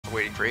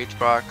waiting for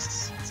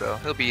Hbox, so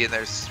he'll be in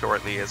there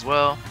shortly as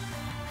well.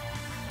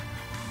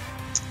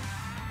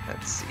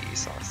 Let's see,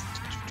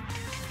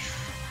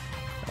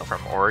 oh,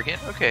 from Oregon.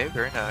 Okay,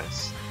 very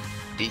nice.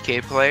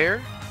 DK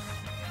player.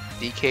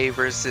 DK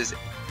versus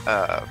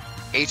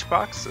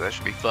Hbox, so that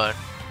should be fun.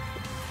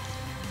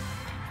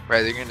 We're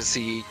either going to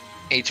see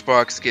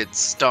Hbox get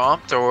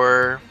stomped,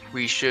 or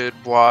we should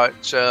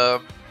watch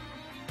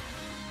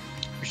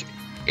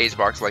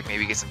Hbox like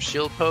maybe get some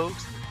shield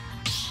pokes.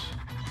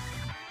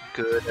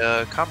 Good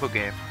combo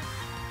game.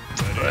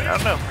 But I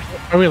don't know.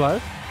 Are we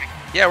live?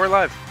 Yeah, we're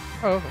live.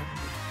 Oh, okay.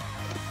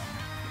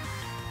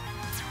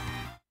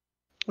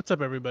 What's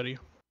up, everybody?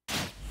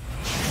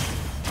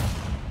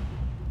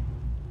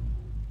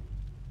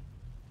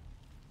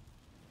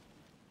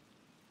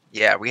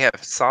 Yeah, we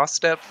have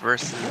Sawstep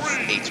versus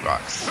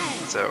Hbox.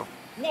 So,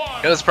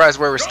 no surprise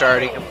where we're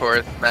starting, of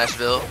course,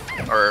 Smashville.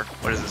 Or,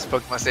 what is this,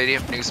 Pokemon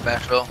Stadium? New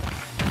Smashville.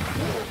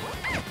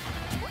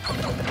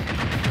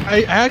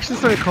 I actually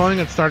started calling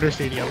it Starter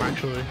Stadium,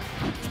 actually.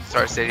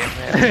 Star Stadium,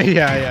 man.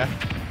 yeah.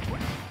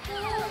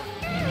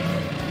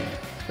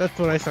 That's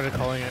what I started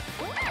calling it.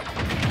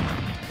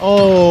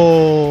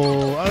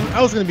 Oh,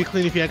 I was gonna be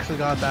clean if he actually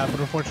got that,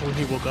 but unfortunately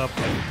he woke up.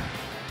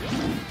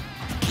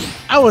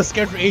 I was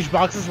scared for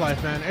Hbox's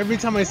life, man. Every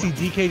time I see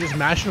DK just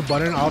mashing a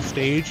button off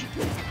stage,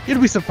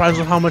 you'd be surprised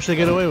with how much they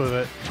get away with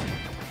it.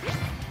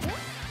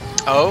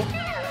 Oh?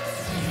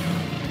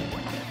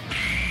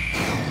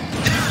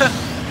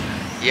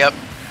 Yep.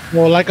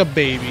 Well, like a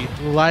baby.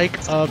 Like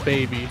a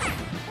baby.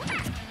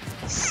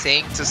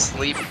 Sink to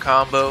sleep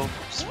combo.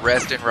 Just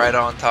resting right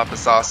on top of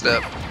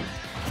Sawstep.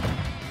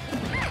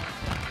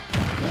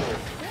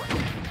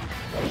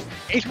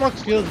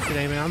 Hbox feels it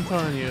today, man. I'm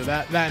telling you.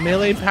 That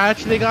melee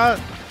patch they got.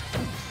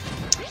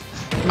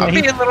 I'm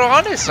being a little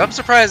honest. I'm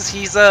surprised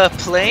he's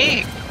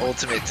playing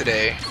Ultimate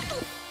today.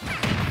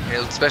 You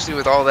know, especially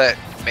with all that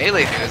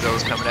melee news that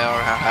was coming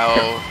out, how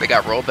they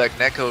got rollback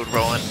netcode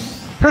rolling.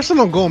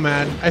 Personal goal,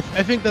 man. I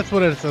think that's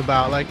what it's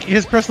about. Like,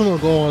 his personal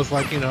goal is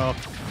like, you know,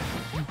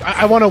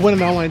 I want to win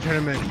an online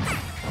tournament,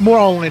 more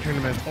online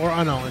tournaments, or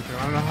an online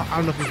tournament. I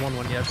don't know if he's won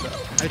one yet, so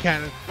I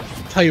can't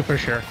tell you for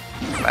sure.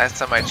 Last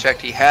time I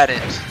checked, he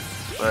hadn't,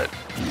 but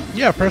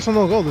yeah,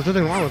 personal goal. There's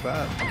nothing wrong with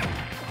that.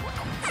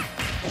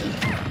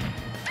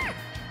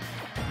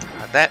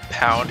 That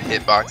pound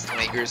hitbox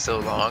lingers so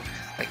long.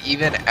 Like,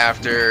 even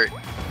after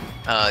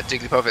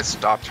Jigglypuff has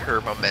stopped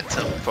her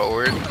momentum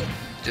forward,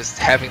 just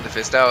having the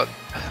fist out,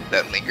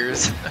 that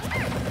lingers.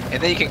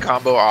 And then you can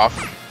combo off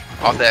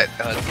that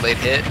delayed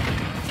hit.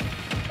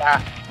 Yeah.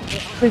 I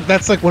think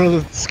that's like one of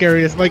the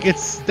scariest. Like,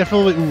 it's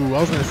definitely. Ooh, I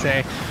was gonna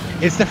say,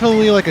 it's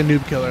definitely like a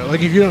noob killer. Like,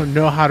 if you don't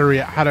know how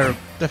to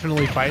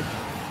definitely fight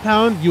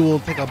Pound, you will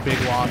take a big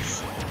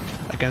loss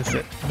against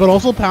it. But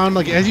also Pound,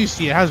 like as you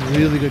see, it has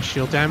really good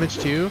shield damage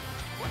too,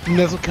 and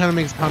that's what kind of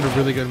makes Pound a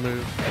really good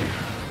move.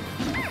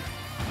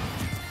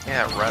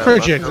 Yeah, right. For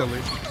Jigs at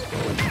least.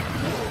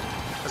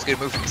 That's a good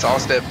move from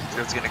Sawstep.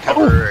 It's going to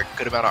cover a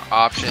good amount of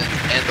options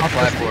and the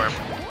platform.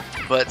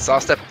 But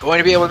Sawstep going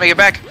to be able to make it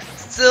back.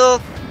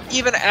 Still,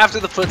 even after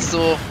the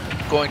footstool,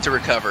 going to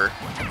recover.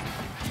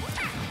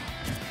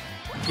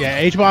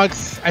 Yeah,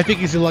 Hbox, I think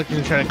he's electing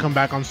to try to come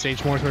back on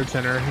stage more towards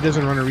center. He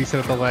doesn't run a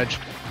reset at the ledge.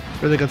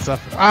 Really good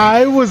stuff.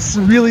 I was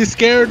really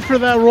scared for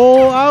that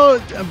roll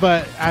out,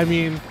 but I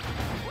mean,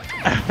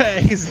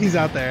 he's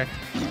out there.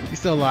 He's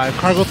still alive.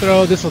 Cargo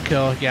throw, this will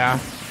kill, yeah.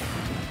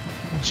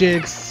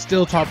 Jigs,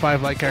 still top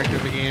 5 light character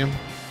of the game.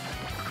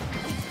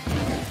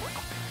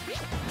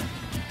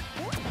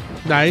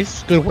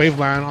 Nice, good wave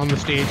land on the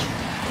stage.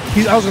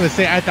 I was gonna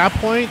say, at that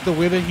point, the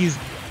way that he's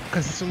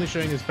consistently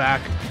showing his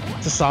back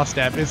to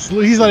Sawstep, he's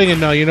letting it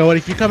know, you know what,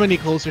 if you come any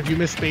closer, if you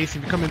miss space,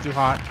 if you come in too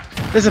hot,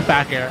 there's a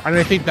back air. And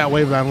I think that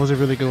wave land was a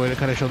really good way to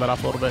kind of show that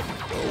off a little bit.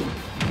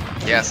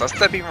 Yeah,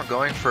 Sawstep even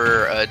going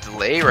for a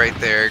delay right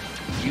there,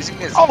 using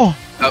his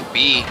up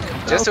B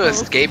just to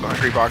escape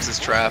Hungrybox's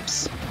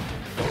traps.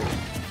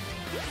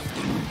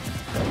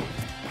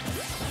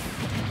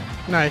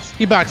 Nice.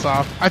 He backs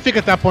off. I think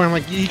at that point,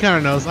 like, he kind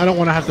of knows, I don't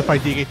want to have to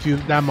fight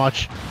DK2 that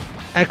much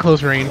at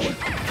close range.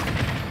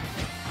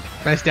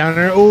 Nice down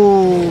there.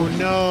 Oh,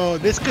 no.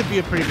 This could be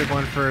a pretty big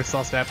one for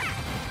Sawstep.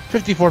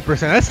 54%.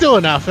 That's still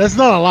enough. That's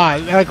not a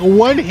lot. Like,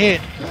 one hit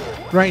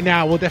right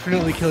now will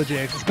definitely kill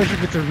Jigs, especially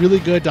if it's a really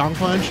good Dong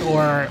Punch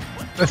or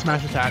a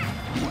smash attack.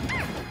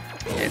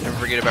 Yeah, don't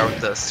forget about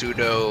the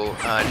pseudo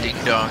Ding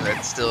Dong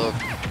that's still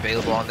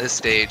available on this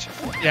stage.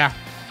 Yeah.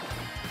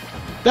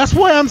 That's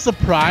why I'm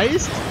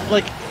surprised.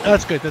 Like,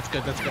 that's good.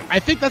 I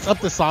think that's up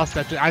to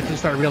Sawstep to actually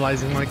start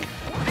realizing, like,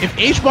 if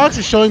Hbox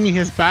is showing me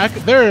his back,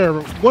 there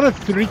are one of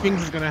 3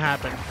 things is going to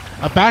happen.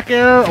 A back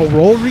air, a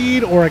roll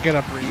read, or a get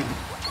up read.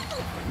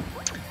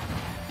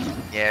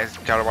 Yeah,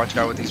 gotta watch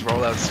out with these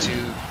rollouts too.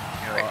 You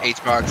know,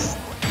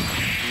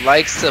 Hbox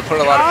likes to put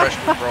a lot of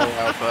pressure on the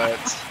rollout,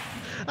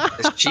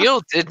 but the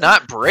shield did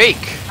not break.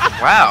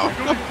 Wow.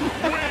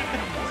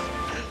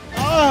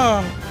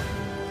 Oh,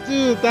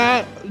 dude,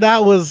 that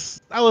was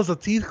a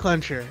teeth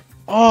clencher.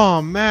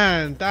 Oh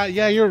man,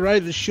 yeah, you're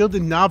right. The shield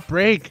did not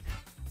break.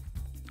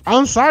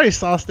 I'm sorry,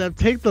 Sawstep.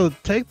 Take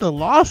the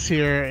loss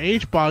here.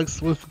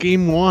 HBox with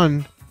game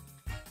 1.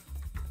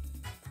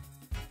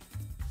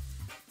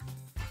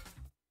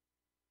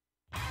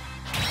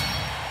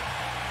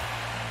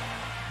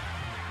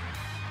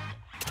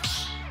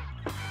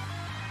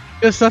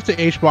 Good stuff to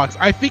HBox.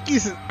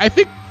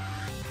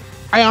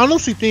 I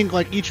honestly think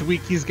like each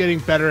week he's getting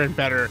better and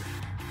better.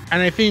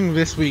 And I think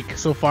this week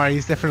so far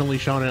he's definitely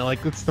shown it.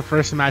 Like it's the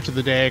first match of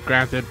the day,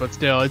 granted, but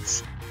still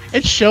it's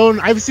shown.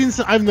 I've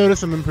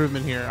noticed some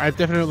improvement here. I've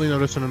definitely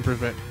noticed some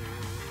improvement.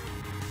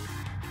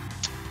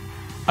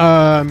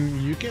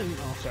 You can.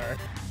 Oh, sorry.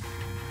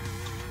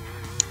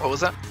 What was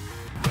that?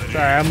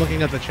 Sorry, I'm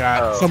looking at the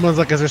chat. Oh. Someone's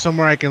like, "Is there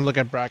somewhere I can look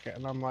at bracket?"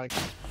 And I'm like,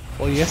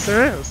 "Well, yes,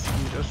 there is.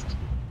 You just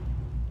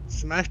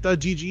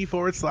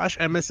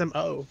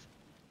smash.gg/MSMO."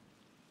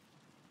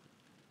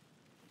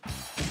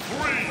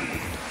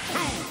 3, 2,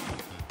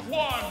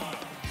 1,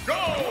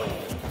 go!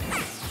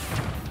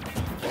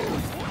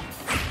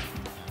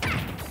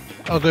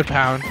 Oh, good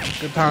pound.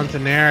 Good pound to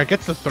Nair.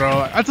 Gets the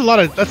throw.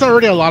 That's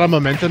already a lot of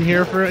momentum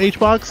here for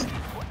HBox.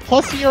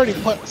 Plus, he already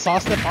put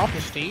Sawstep off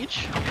the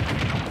stage.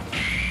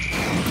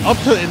 Up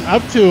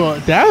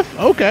to death.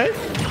 Okay.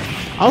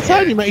 I'll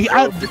tell you, man.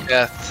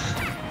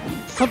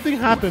 Something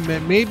happened,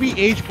 man. Maybe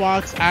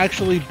HBox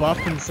actually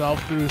buffed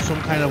himself through some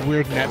kind of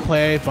weird net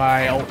play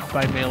by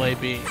Melee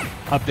being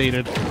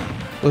updated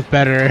with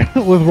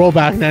with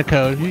rollback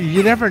netcode.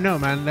 You never know,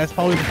 man. That's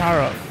probably the power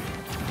up.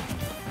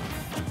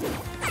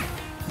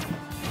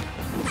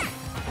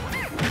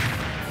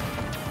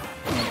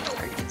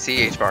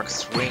 See HBox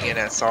swinging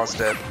at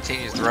Sawstep,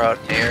 continues to throw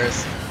out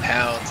nairs,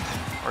 pounds,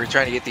 or he's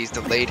trying to get these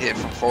delayed hit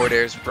from forward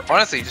airs.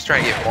 Honestly, just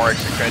trying to get more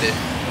extra credit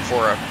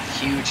before a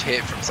huge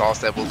hit from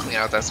Sawstep will clean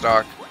out that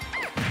stock.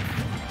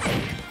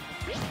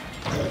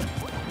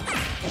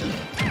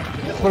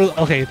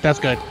 Okay, that's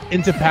good.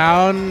 Into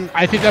pound,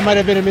 I think that might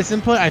have been a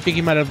misinput. I think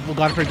he might have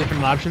gone for a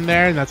different option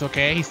there, and that's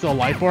okay. He's still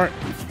alive for it.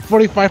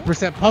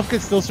 45%. Puff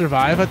could still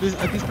survive at these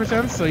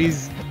percents, so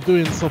he's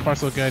doing so far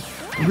so good.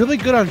 Really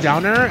good on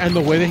downer and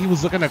the way that he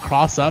was looking to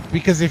cross up,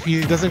 because if he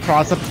doesn't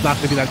cross up, it's not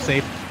going to be that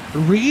safe.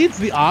 Reads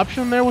the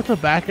option there with the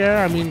back air.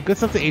 I mean, good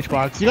stuff to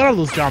HBox. You got all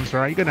those jumps,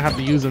 right? You're going to have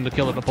to use them to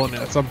kill an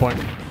opponent at some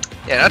point.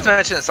 Yeah, not to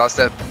mention that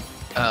Sawstep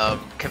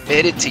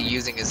committed to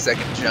using his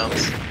second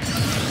jumps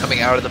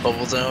coming out of the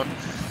bubble zone.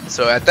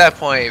 So at that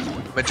point,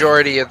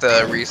 majority of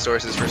the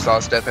resources for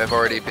Sawstep have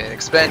already been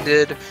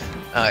expended.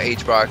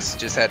 HBox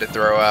just had to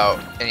throw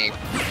out any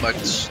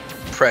much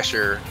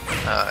pressure,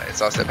 and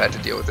Sawstep had to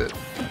deal with it.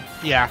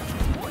 Yeah.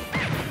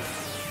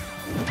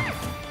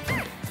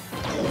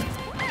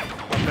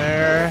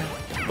 There.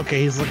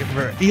 Okay, he's looking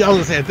for. I was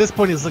gonna say at this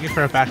point he's looking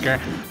for a back air.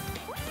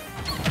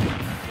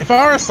 If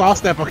I were a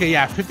Sawstep, okay,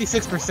 yeah,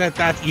 56%.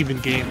 That's even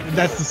game.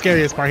 That's the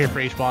scariest part here for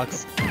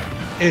HBox.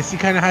 Is he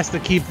kind of has to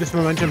keep this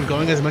momentum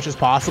going as much as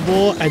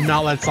possible and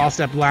not let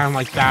Sawstep land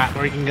like that,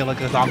 or he can get like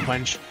a dog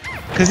punch.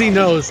 Because he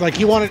knows, like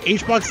he wanted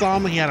HBox saw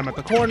him, he had him at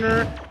the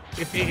corner.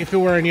 If it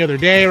were any other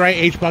day,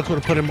 right, HBox would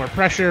have put in more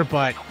pressure,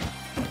 but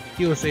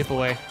he was safe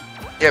away.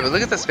 Yeah, but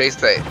look at the space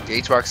that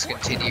HBox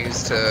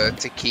continues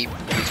to keep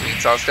between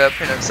Sawstep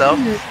and himself.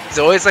 He's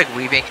always like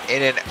weaving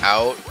in and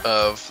out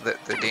of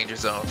the danger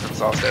zone from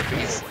Sawstep.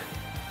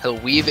 He'll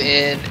weave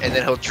in and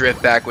then he'll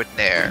drift back with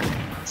Nair.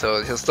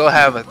 So he'll still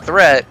have a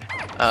threat.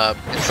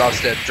 And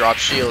Sawstep drops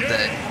shield,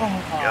 then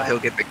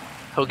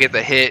he'll get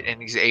the hit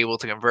and he's able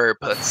to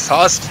convert. But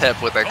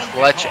Sawstep with a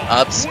clutch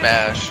up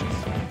smash,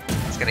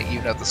 it's gonna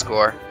even up the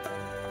score.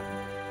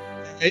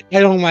 I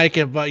don't like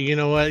it, but you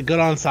know what? Good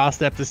on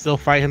Sawstep to still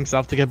fight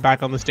himself to get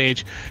back on the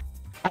stage.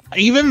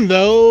 Even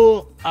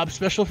though up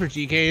special for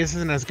GK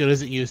isn't as good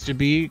as it used to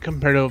be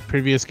compared to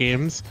previous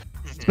games,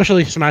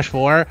 especially Smash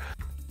 4,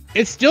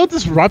 it's still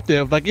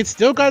disruptive. Like, it's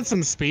still got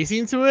some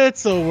spacing to it,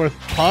 so with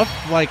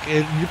Puff, like,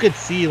 you could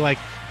see, like,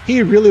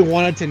 he really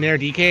wanted to nair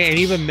DK, and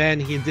even then,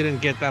 he didn't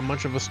get that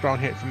much of a strong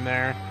hit from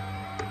there.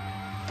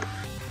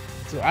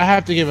 So I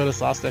have to give it a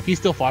Sawstep. He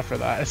still fought for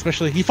that,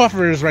 especially, he fought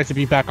for his right to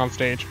be back on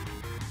stage.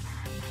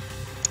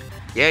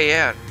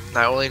 Yeah.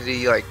 Not only did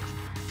he, like,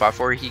 fight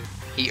for it,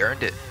 he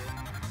earned it.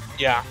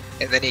 Yeah.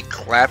 And then he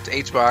clapped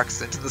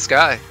HBox into the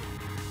sky.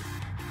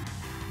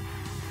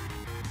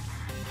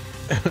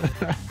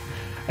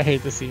 I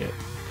hate to see it.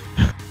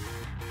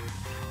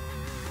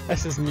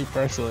 That's just me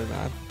personally,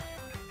 man.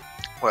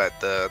 What,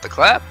 the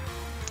clap?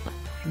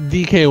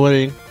 DK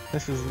winning.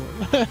 This is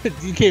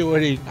DK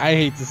winning. I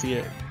hate to see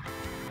it.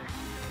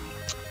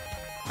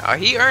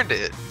 He earned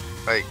it.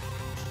 Like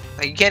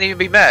you can't even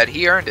be mad.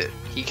 He earned it.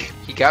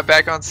 He got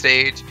back on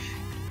stage.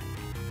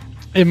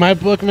 In my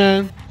book,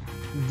 man,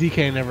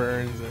 DK never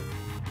earns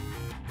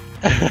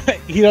it.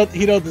 he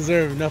don't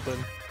deserve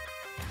nothing.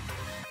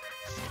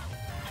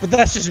 But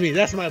that's just me.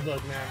 That's my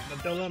book, man.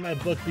 But don't let my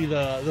book be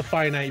the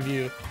finite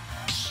view.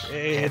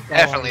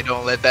 Definitely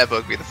don't let that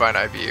book be the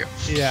finite view.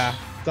 Yeah.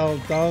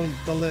 Don't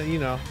let, you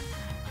know.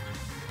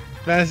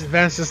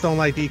 Fans just don't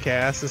like DK.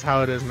 That's just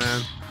how it is,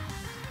 man.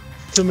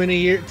 Too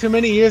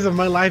many years of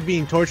my life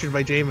being tortured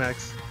by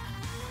JMax.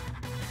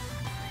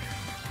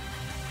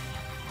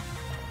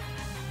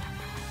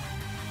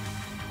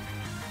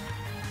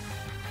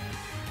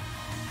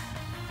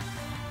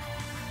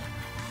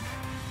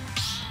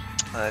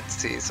 Let's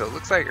see. So it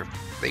looks like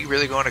they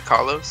really going to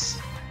Carlos.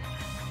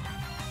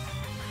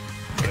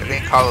 I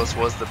think Carlos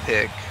was the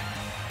pick.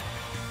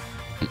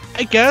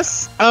 I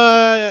guess.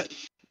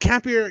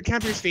 Camp your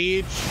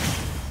stage.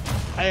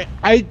 I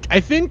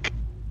think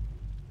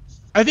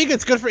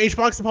it's good for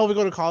HBox to probably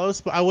go to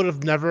Carlos, but I would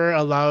have never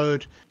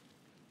allowed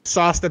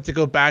Sawstep to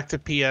go back to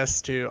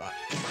PS2.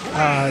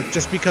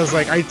 Just because,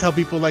 like, I tell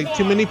people, like,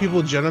 too many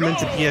people jump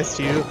into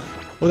PS2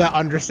 without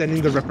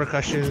understanding the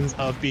repercussions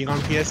of being on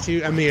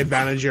PS2 and the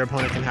advantage your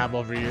opponent can have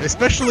over you,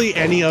 especially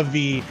any of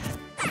the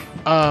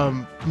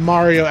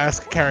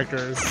Mario-esque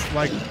characters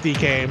like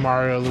DK,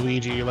 Mario,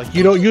 Luigi. Like,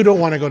 you don't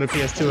want to go to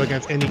PS2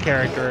 against any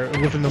character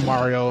within the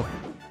Mario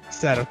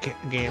set of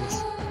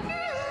games.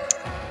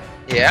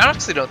 Yeah, I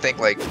honestly don't think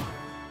like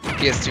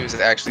PS2 is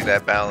actually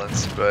that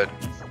balanced, but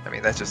I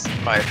mean that's just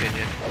my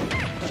opinion.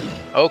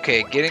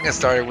 Okay, getting us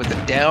started with the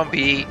down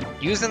B,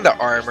 using the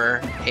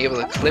armor, able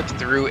to clip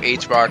through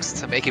H-Box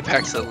to make it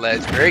back to the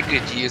ledge. Very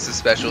good use of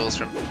specials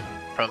from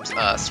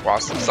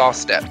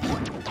Sawstep.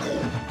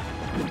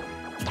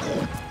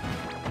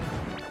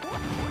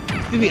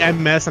 The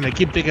MS, and I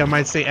keep thinking I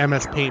might say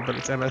MS Paint, but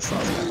it's MS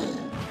Sawstep.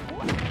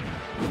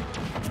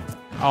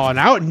 Oh,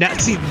 now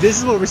see, this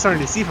is what we're starting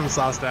to see from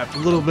Sawstep. A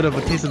little bit of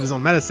a taste of his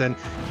own medicine.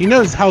 He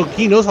knows how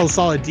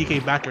solid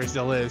DK backer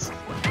still is.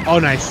 Oh,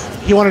 nice.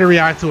 He wanted to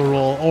react to a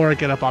roll or a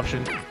get up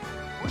option.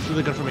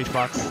 Really good from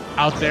HBox.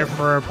 Out there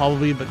for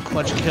probably the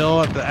clutch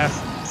kill at the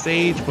F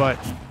stage, but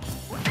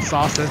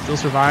Sawstep still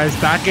survives.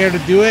 Back air to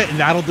do it, and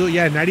that'll do it.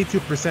 Yeah,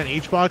 92%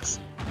 HBox.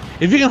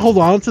 If you can hold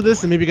on to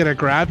this and maybe get a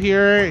grab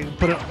here, and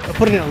put it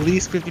at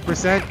least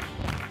 50%.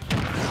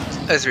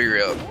 Let's be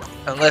real.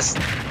 Unless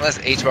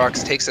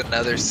HBox takes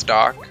another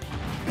stock,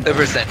 the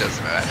percent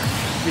doesn't matter.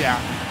 Yeah.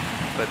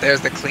 But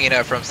there's the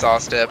cleanup from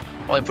Sawstep.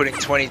 Only putting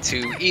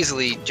 22,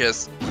 easily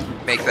just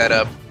make that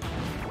up.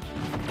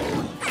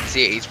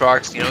 See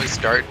HBox, you know,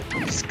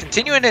 he's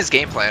continuing his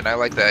game plan. I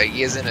like that.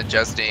 He isn't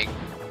adjusting.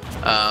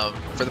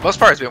 For the most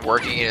part, it's been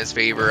working in his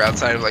favor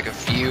outside of like a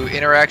few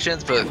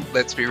interactions, but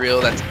let's be real,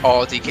 that's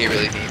all DK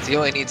really needs. He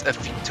only needs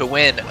to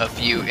win a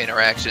few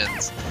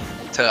interactions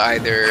to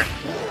either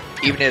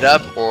even it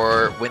up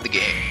or win the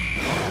game.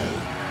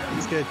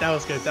 That's good. That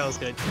was good. That was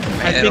good.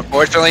 And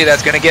unfortunately,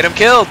 that's going to get him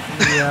killed.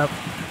 Yep.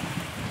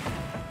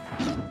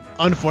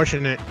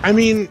 Unfortunate. I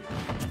mean,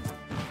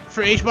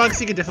 for HBox,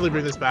 he can definitely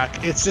bring this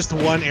back. It's just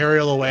one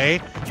aerial away.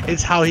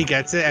 It's how he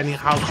gets it and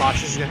how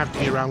cautious he's going to have to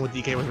be around with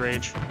DK with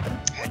Rage.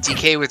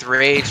 DK with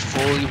Rage,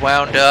 fully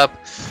wound up.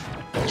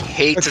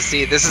 Hate to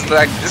see it. This is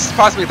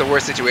possibly the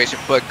worst situation,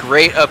 but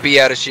great up B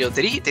out of shield.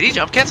 Did he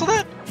jump cancel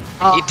that?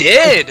 He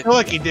did. I feel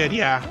like he did,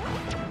 yeah.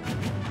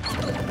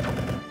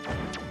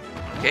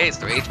 Okay,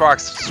 so HBox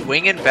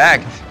swinging back,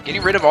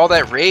 getting rid of all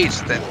that rage.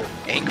 That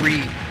angry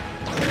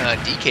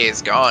DK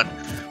is gone.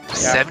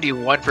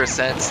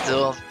 71%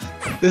 still.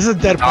 This is a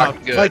dead puff.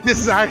 Good. Like, this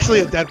is actually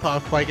a dead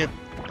puff. Like, it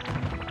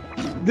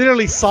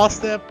literally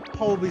Sawstep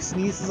probably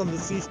sneezes on the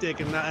C stick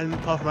and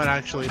Puff might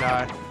actually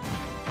die.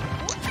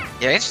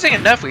 Yeah, interesting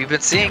enough, we've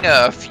been seeing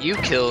a few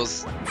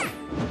kills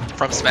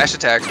from smash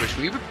attacks, which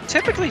we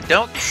typically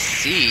don't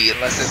see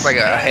unless it's like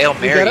a Hail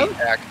Mary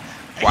attack.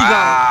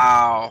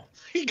 Wow.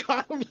 He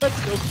got him.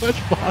 Let's go,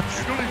 Clutch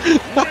Box.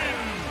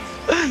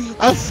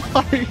 I'm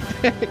sorry,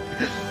 dang.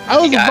 I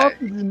was about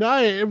to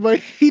deny it, but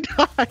he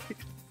died.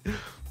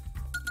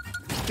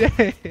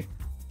 Dang.